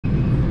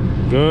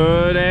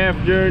Good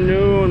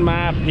afternoon,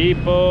 my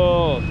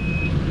people.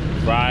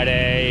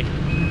 Friday,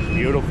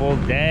 beautiful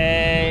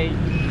day. We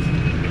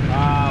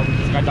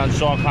just got done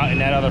saw cutting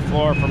that other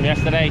floor from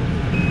yesterday.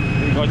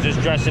 We was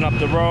just dressing up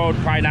the road.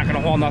 Probably not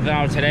gonna haul nothing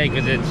out today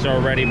because it's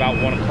already about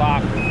 1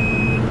 o'clock.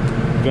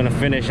 Gonna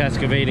finish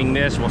excavating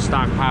this. We'll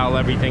stockpile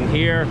everything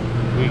here.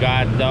 We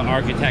got the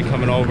architect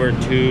coming over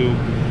to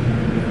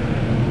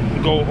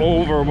go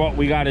over what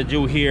we got to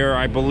do here.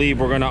 I believe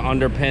we're going to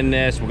underpin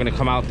this. We're going to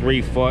come out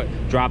 3 foot,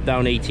 drop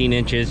down 18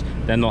 inches.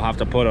 Then they'll have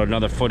to put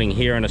another footing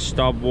here and a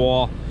stub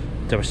wall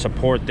to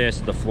support this.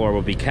 The floor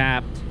will be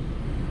capped,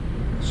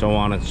 so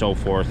on and so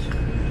forth.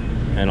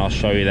 And I'll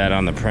show you that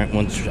on the print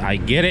once I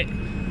get it.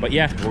 But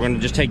yeah, we're going to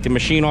just take the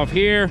machine off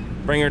here,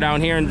 bring her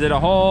down here into the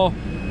hole,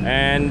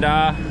 and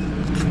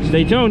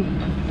stay tuned.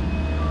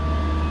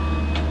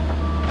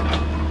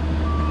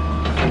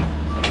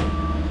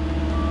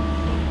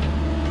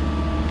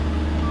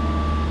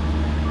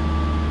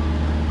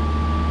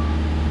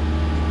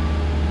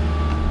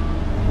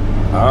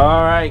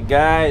 All right,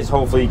 guys,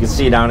 hopefully you can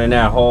see down in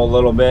that hole a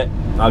little bit.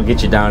 I'll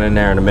get you down in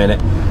there in a minute.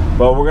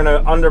 But we're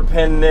gonna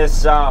underpin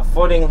this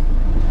footing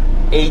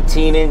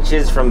 18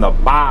 inches from the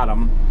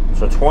bottom,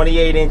 so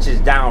 28 inches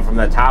down from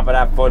the top of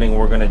that footing.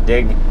 We're gonna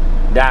dig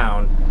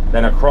down,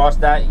 then across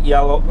that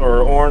yellow or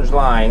orange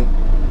line,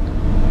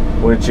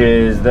 which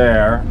is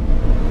there.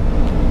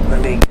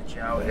 Let me get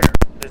you out here.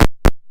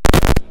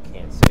 You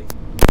can't see.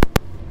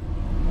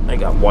 I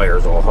got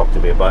wires all hooked to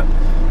me, but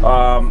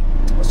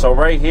so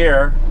right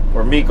here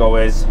where Miko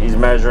is, he's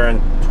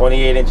measuring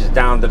 28 inches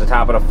down to the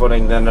top of the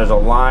footing. Then there's a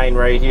line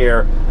right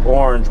here,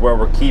 orange, where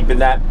we're keeping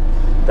that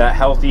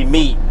healthy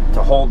meat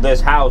to hold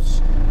this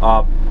house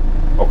up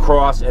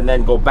across, and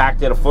then go back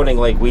to the footing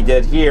like we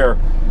did here.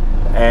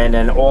 And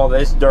then all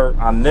this dirt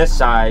on this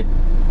side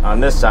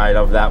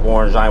of that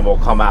orange line will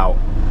come out,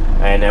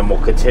 and then we'll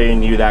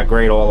continue that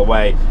grade all the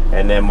way.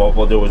 And then what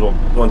we'll do is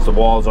once the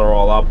walls are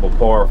all up, we'll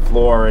pour a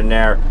floor in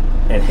there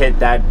and hit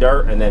that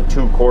dirt, and then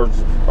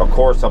a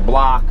course of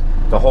block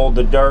to hold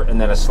the dirt, and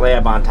then a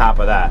slab on top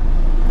of that.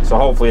 So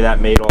hopefully that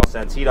made all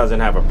sense. He doesn't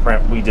have a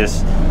print. We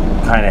just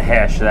kind of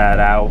hashed that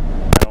out.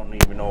 I don't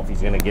even know if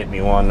he's going to get me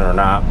one or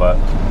not, but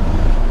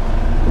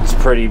it's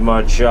pretty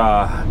much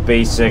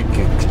basic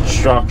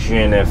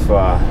construction if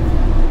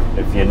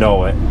you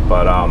know it.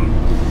 But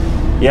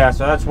yeah,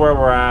 so that's where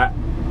we're at.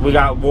 We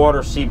got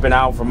water seeping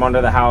out from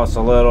under the house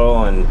a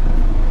little, and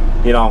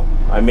you know,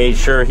 I made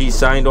sure he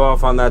signed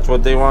off on that's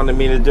what they wanted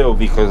me to do,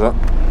 because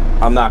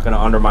I'm not going to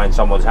undermine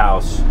someone's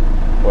house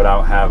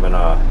without having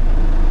an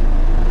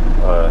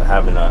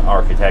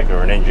architect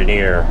or an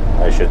engineer,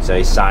 I should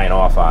say, sign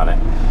off on it.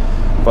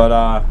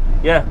 But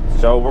yeah,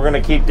 so we're going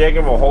to keep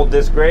digging. We'll hold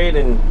this grade,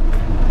 and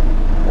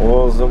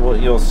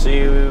you'll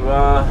see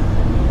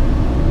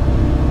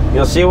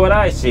what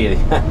I see.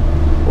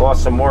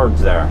 Lost some words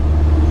there.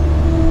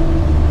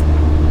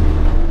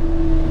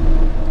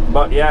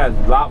 But yeah, a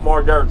lot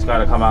more dirt's got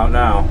to come out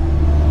now.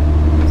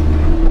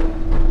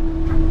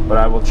 But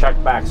I will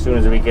check back as soon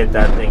as we get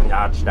that thing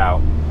notched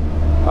out.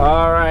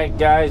 All right,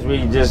 guys,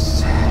 we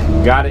just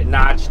got it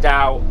notched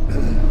out.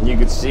 You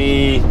can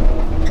see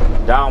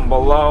down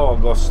below, I'll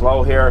go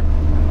slow here,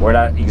 where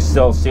that you can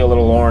still see a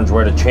little orange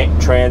where the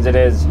transit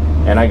is,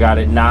 and I got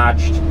it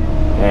notched,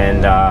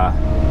 and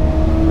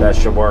that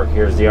should work.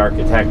 Here's the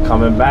architect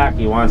coming back.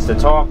 He wants to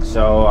talk,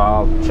 so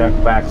I'll check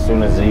back as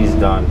soon as he's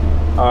done.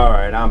 All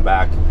right, I'm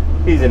back.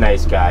 He's a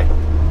nice guy.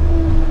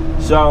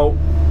 So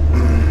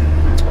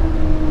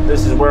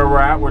this is where we're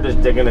at. We're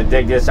just gonna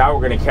dig this out.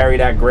 We're gonna carry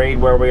that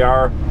grade where we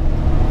are,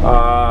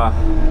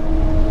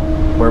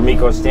 where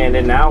Miko's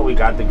standing now. We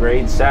got the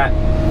grade set.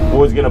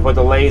 Was gonna put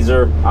the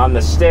laser on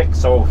the stick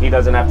so he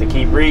doesn't have to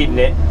keep reading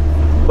it,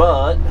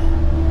 but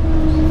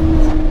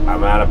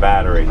I'm out of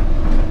battery.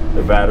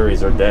 The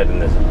batteries are dead in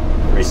this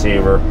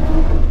receiver,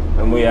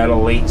 and we had a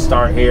late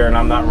start here, and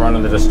I'm not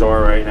running to the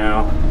store right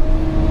now.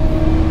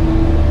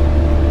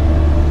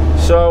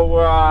 So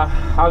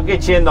I'll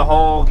get you in the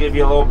hole, give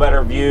you a little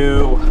better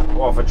view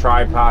off a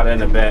tripod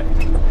in a bit.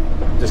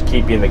 Just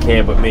keep you in the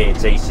cab with me.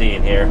 It's AC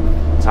in here.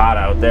 It's hot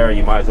out there.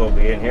 You might as well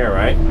be in here,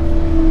 right?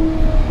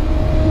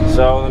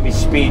 So let me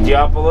speed you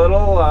up a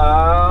little.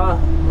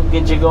 We'll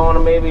get you going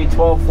to maybe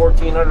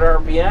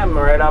 1,200–1,400 RPM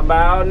right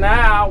about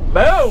now.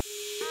 Boom!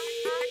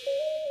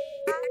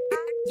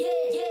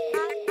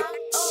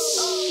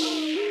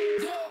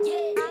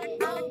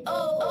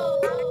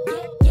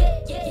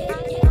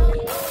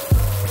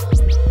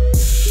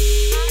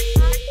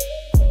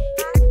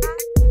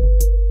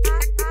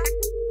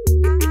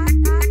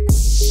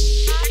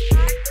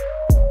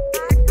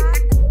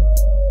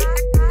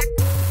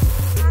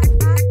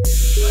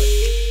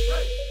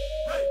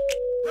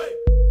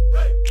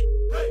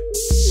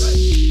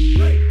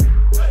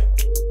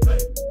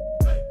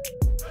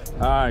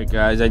 Alright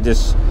guys, I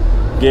just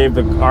gave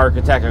the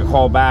architect a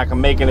call back.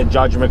 I'm making a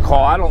judgment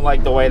call. I don't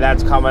like the way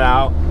that's coming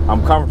out.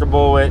 I'm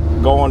comfortable with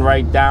going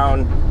right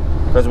down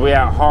because we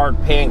have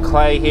hard pan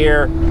clay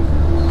here.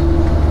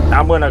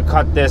 I'm going to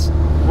cut this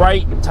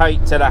right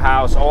tight to the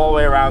house all the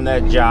way around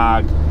that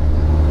jog.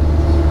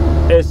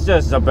 it's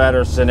just a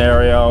better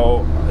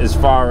scenario as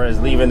far as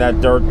leaving that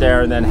dirt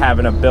there and then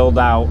having a build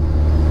out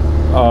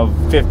of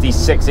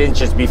 56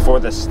 inches before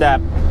the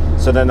step.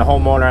 So then the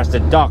homeowner has to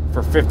duck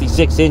for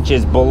 56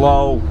 inches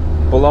below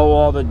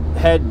all the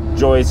head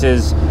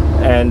joists,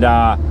 and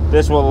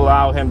this will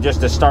allow him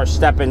just to start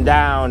stepping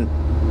down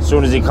as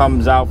soon as he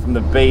comes out from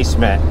the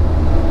basement.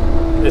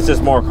 It's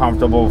just more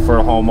comfortable for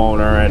a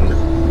homeowner, and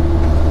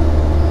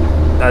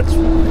that's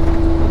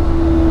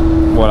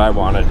what I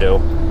want to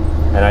do.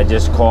 And I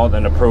just called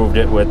and approved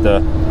it with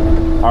the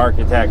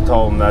architect,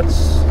 told him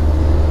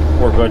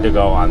we're good to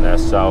go on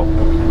this. So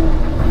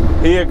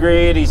he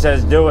agreed. He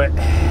says do it,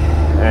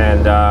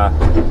 and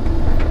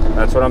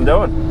that's what I'm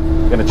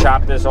doing. Gonna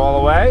chop this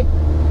all away,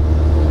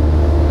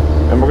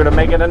 and we're gonna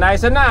make it a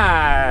nice and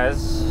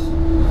nice.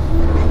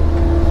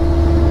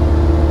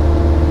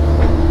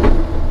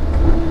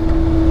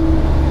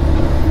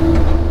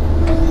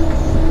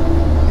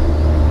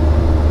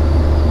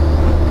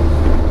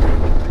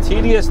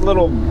 Tedious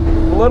little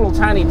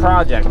tiny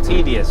project.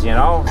 Tedious, you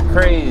know.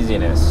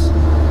 Craziness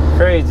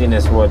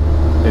what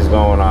is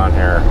going on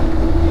here,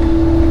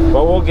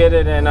 but we'll get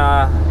it in.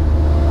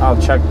 I'll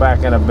check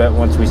back in a bit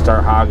once we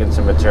start hogging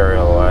some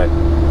material away.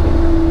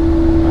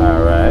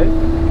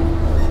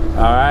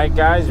 Alright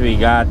guys, we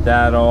got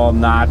that all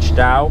notched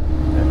out.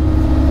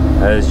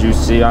 As you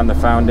see on the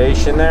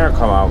foundation there,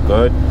 come out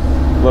good.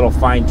 Little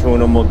fine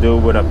tuning will do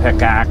with a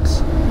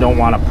pickaxe. Don't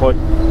want to put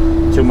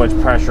too much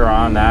pressure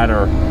on that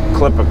or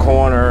clip a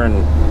corner and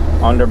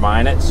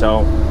undermine it.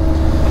 So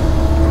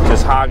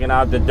just hogging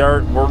out the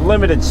dirt. We're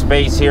limited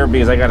space here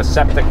because I got a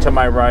septic to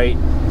my right,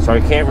 so I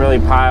can't really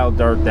pile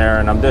dirt there,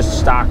 and I'm just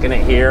stocking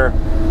it here,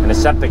 and the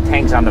septic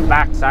tank's on the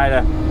back side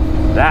of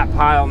that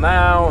pile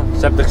now.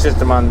 Septic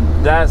system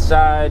on that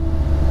side.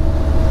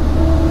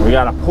 We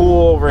got a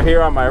pool over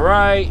here on my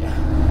right,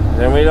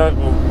 and we don't,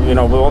 you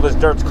know, all this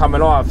dirt's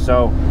coming off,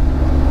 so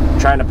I'm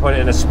trying to put it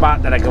in a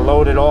spot that I can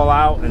load it all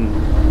out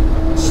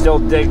and still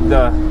dig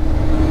the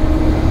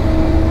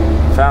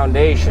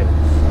foundation.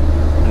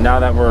 And now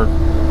that we're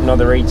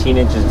another 18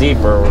 inches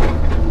deeper,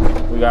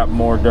 we got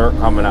more dirt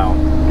coming out.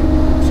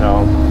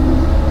 So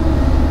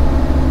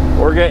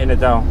we're getting it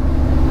though.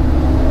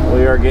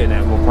 We are getting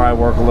it. We'll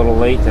probably work a little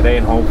late today,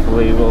 and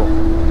hopefully we'll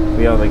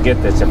be able to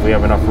get this if we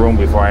have enough room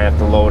before I have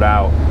to load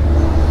out.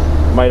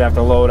 Might have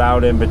to load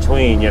out in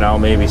between, you know,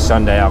 maybe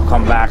Sunday I'll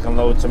come back and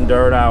load some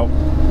dirt out.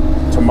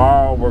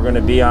 Tomorrow we're going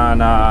to be on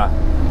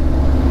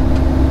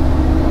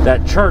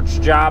that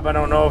church job. I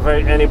don't know if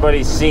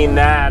anybody's seen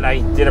that.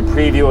 I did a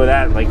preview of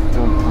that like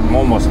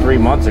almost 3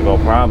 months ago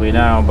probably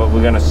now, but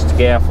we're going to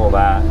scaffold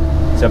that.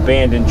 It's an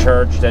abandoned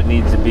church that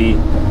needs to be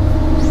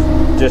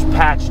just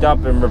patched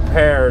up and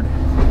repaired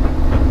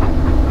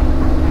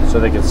so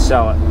they can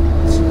sell it.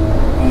 It's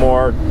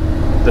more,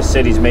 the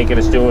city's making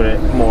us doing it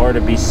more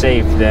to be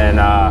safe than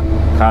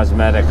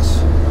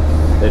cosmetics.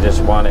 They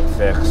just want it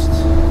fixed.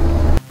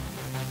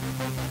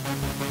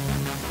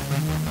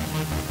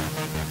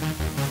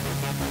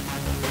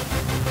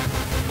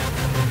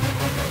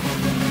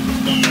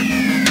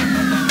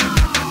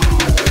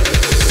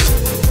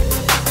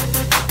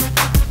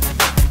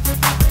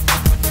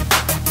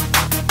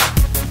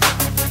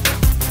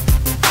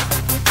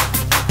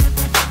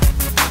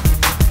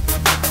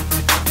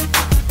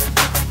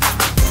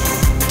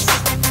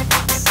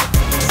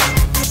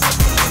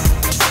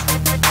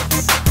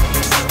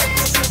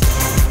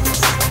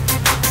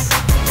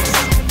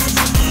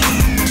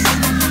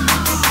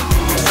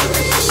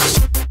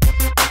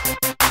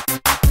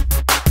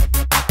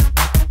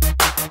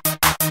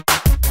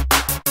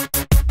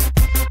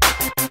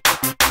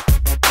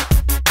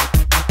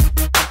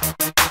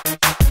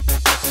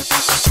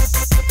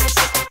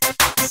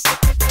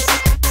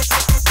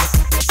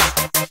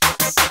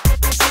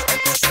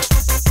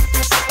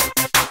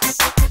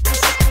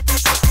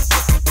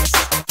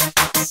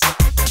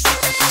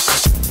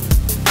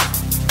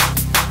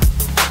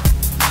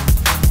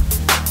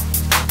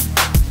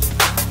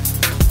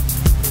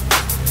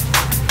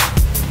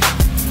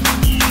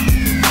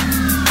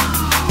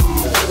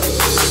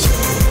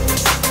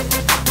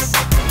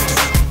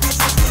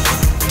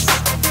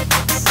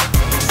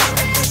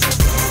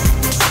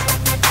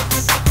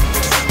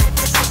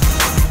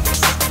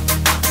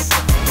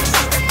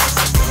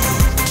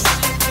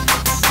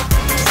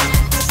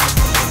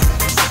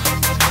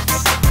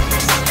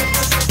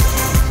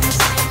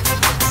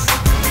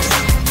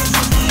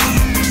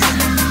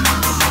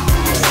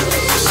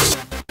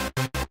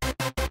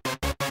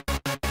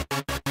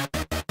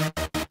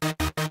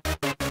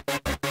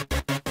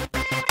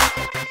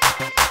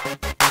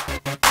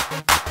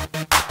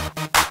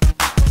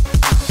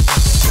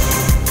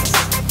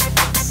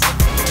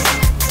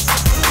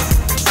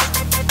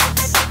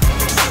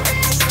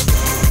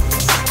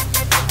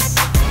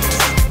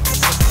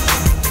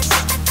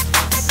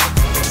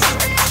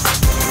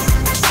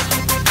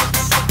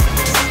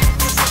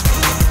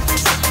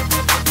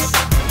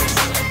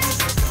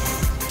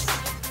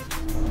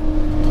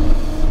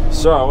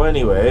 So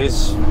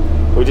anyways,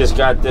 we just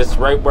got this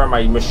right where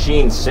my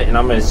machine's sitting.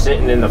 I'm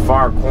sitting in the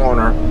far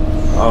corner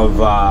of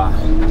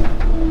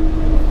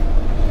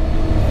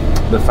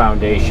the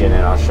foundation,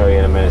 and I'll show you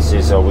in a minute.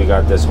 See, so we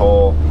got this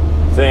whole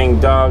thing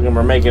dug and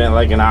we're making it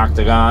like an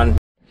octagon.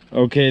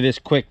 Okay, this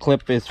quick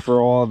clip is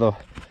for all the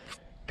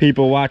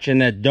people watching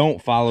that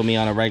don't follow me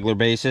on a regular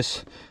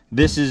basis.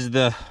 This is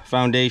the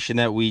foundation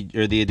that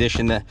the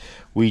addition that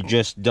we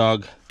just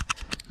dug.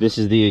 This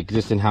is the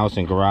existing house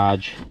and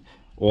garage.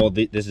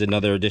 This is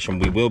another addition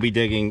we will be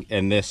digging,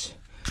 and this,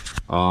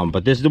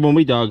 but this is the one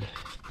we dug.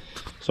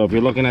 So if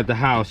you're looking at the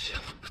house,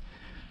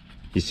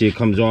 you see it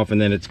comes off and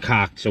then it's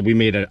cocked. So we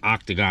made an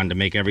octagon to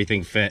make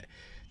everything fit.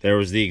 There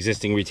was the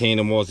existing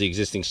retaining walls, the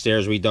existing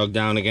stairs we dug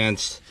down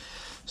against.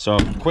 So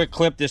quick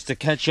clip just to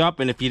catch up,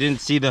 and if you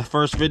didn't see the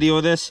first video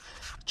of this,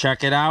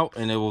 check it out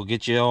and it will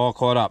get you all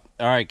caught up.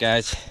 All right,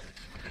 guys,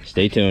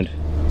 stay tuned.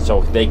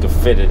 So they could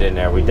fit it in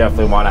there. We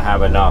definitely want to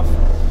have enough.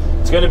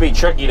 It's going to be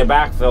tricky to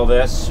backfill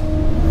this.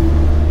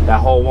 That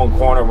whole one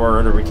corner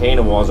where the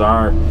retaining walls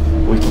are,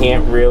 we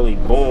can't really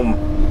boom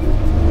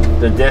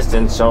the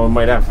distance, so we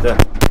might have to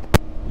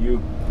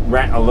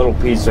rent a little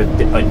piece of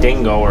a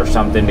dingo or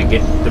something to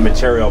get the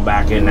material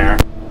back in there.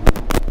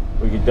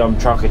 We could dump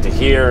truck it to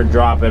here,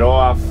 drop it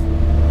off,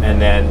 and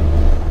then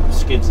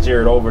skid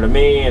steer it over to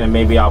me, and then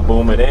maybe I'll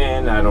boom it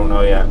in. I don't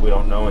know yet. We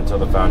don't know until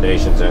the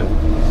foundation's in,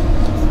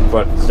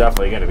 but it's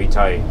definitely going to be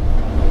tight.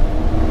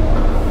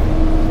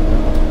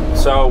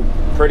 So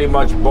pretty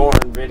much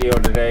boring video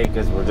today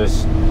because we're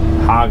just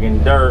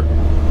hogging dirt.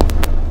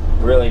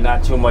 Really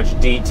not too much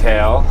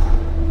detail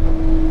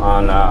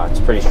on it's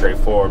pretty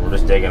straightforward. We're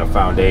just digging a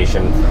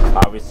foundation.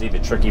 Obviously the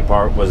tricky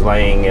part was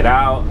laying it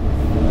out.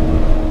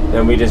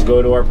 Then we just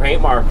go to our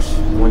paint marks.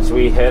 Once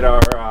we hit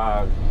our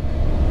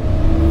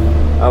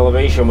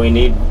elevation we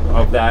need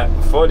of that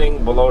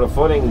footing, below the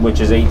footing, which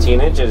is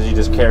 18 inches, you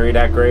just carry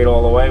that grade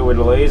all the way with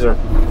a laser.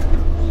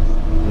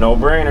 No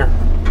brainer.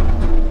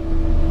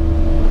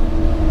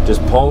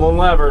 Just pulling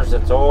levers,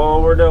 that's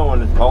all we're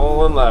doing.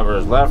 Pulling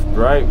levers, left,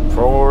 right,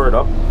 forward,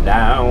 up,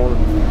 down,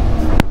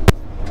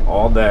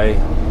 all day,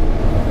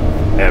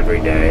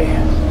 every day.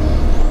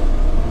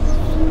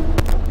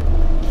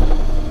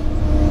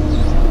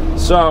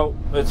 So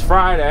it's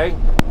Friday.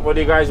 What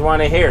do you guys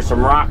want to hear?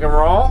 Some rock and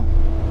roll?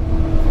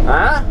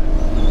 Huh?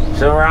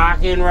 Some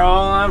rock and roll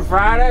on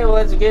Friday? Well,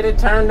 let's get it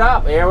turned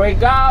up. Here we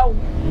go.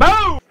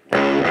 Boom!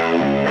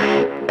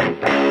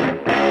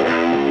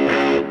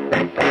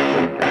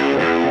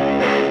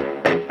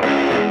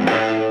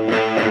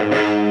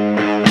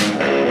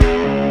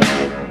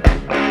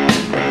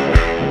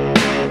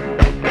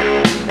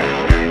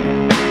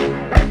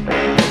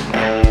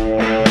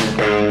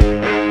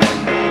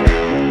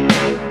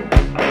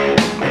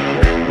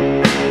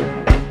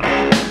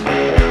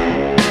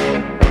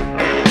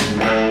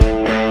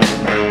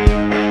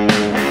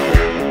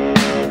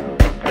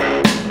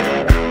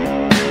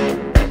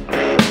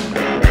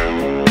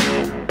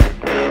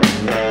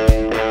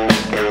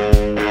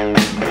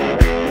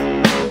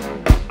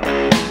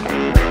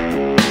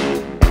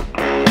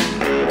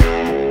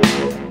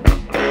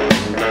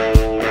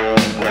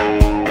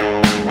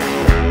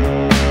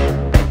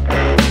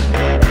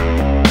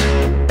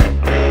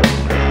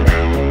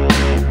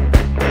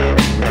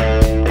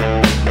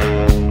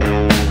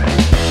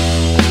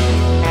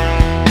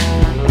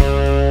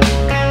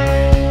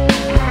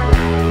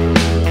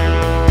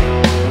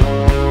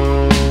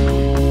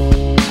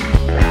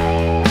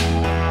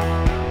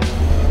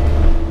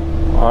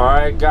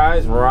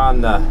 Guys, we're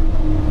on the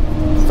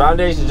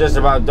foundation, just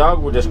about dug.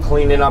 We're just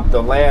cleaning up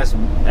the last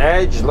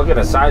edge. Look at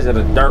the size of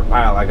the dirt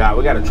pile I got.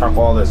 We got to truck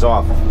all this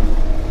off.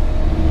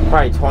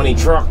 Probably 20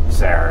 trucks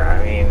there.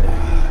 I mean,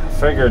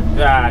 figured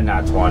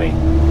not 20.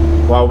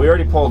 Well, we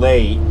already pulled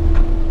 8,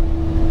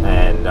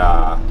 and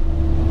I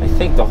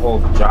think the whole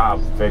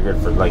job figured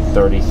for like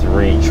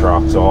 33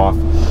 trucks off.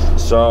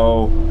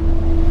 So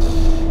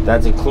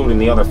that's including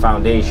the other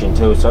foundation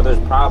too. So there's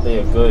probably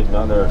a good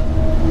another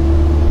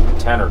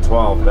 10 or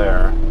 12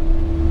 there,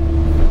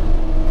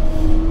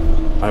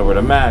 I would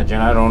imagine.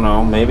 I don't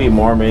know, maybe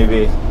more,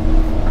 maybe.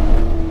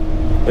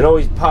 It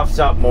always puffs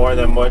up more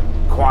than what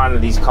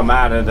quantities come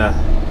out of the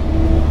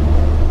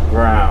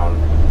ground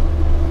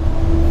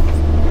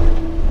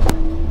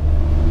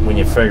when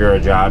you figure a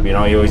job. You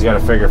know, you always got to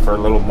figure for a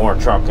little more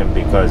trucking,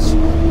 because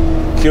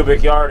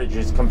cubic yardage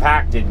is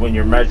compacted when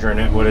you're measuring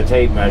it with a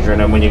tape measure,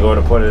 and then when you go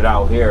to put it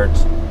out here,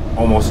 it's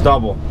almost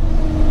double.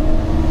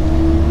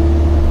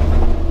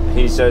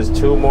 He says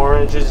 2 more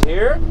inches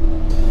here.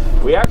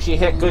 We actually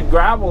hit good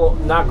gravel,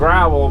 not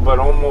gravel, but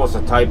almost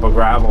a type of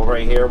gravel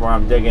right here where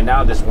I'm digging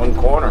now, this one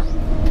corner.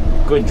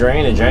 Good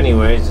drainage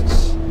anyways.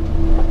 It's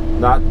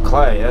not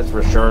clay, that's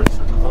for sure. It's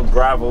a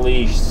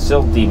gravelly,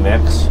 silty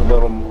mix, a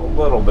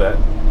little bit.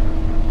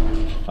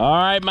 All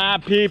right, my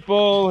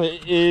people,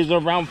 it is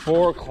around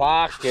 4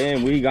 o'clock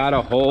and we got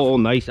a whole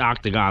nice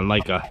octagon,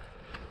 like a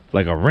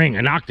ring,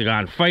 an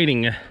octagon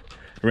fighting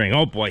ring.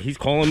 Oh boy, he's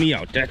calling me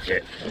out. That's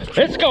it.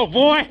 Let's go,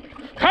 boy.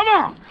 Come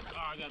on.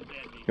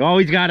 Oh,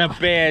 he's got a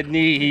bad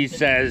knee, he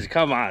says.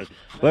 Come on.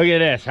 Look at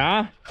this,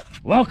 huh?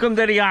 Welcome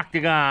to the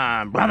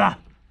octagon, brother.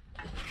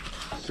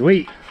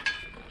 Sweet.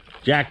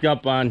 Jacked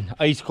up on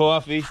iced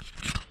coffee.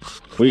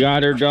 We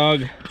got her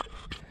dug.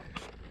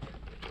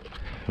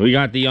 We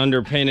got the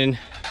underpinning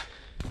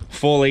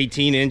full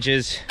 18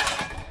 inches.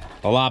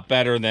 A lot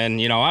better than,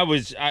 you know,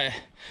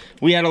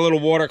 we had a little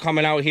water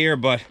coming out here,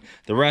 but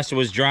the rest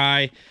was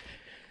dry.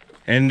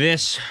 And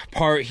this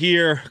part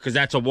here, because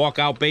that's a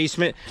walkout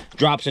basement,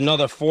 drops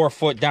another 4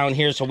 foot down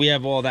here. So we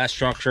have all that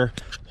structure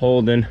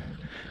holding.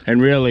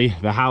 And really,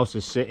 the house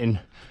is sitting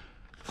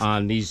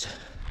on these,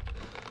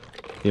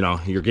 you know,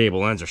 your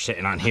gable ends are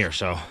sitting on here.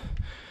 So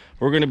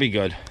we're going to be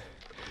good.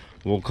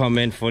 We'll come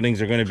in. Footings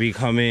are going to be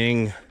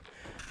coming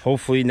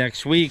hopefully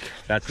next week.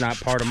 That's not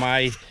part of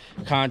my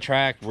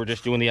contract. We're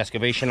just doing the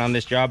excavation on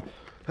this job.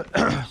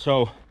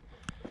 So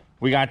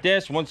we got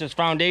this. Once this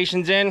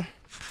foundation's in,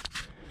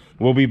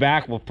 we'll be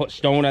back. We'll put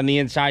stone on the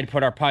inside,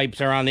 put our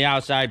pipes are on the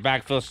outside,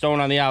 backfill stone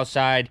on the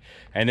outside,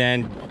 and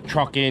then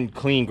truck in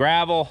clean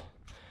gravel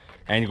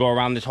and go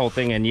around this whole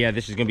thing. And yeah,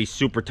 this is gonna be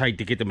super tight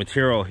to get the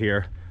material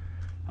here,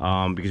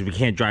 because we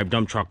can't drive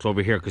dump trucks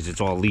over here because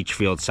it's all leach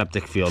field,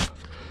 septic field.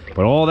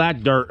 But all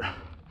that dirt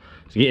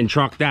is getting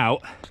trucked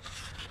out.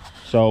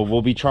 So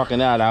we'll be trucking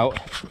that out.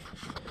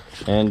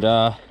 And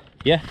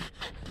yeah,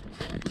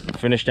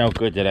 finished out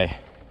good today.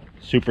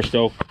 Super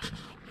stoked.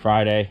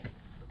 Friday.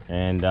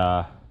 And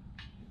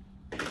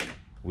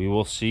we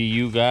will see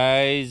you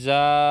guys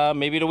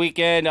maybe the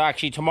weekend.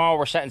 Actually, tomorrow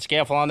we're setting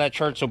scaffold on that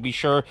church, so be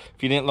sure,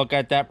 if you didn't look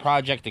at that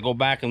project, to go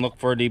back and look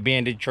for the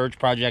abandoned church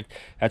project.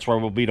 That's where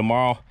we'll be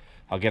tomorrow.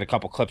 I'll get a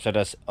couple clips of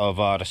this, of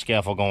the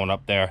scaffold going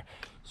up there.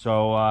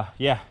 So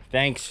yeah,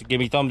 thanks. Give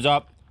me thumbs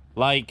up,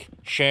 like,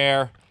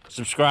 share,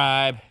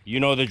 subscribe.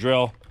 You know the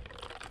drill.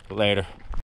 Later.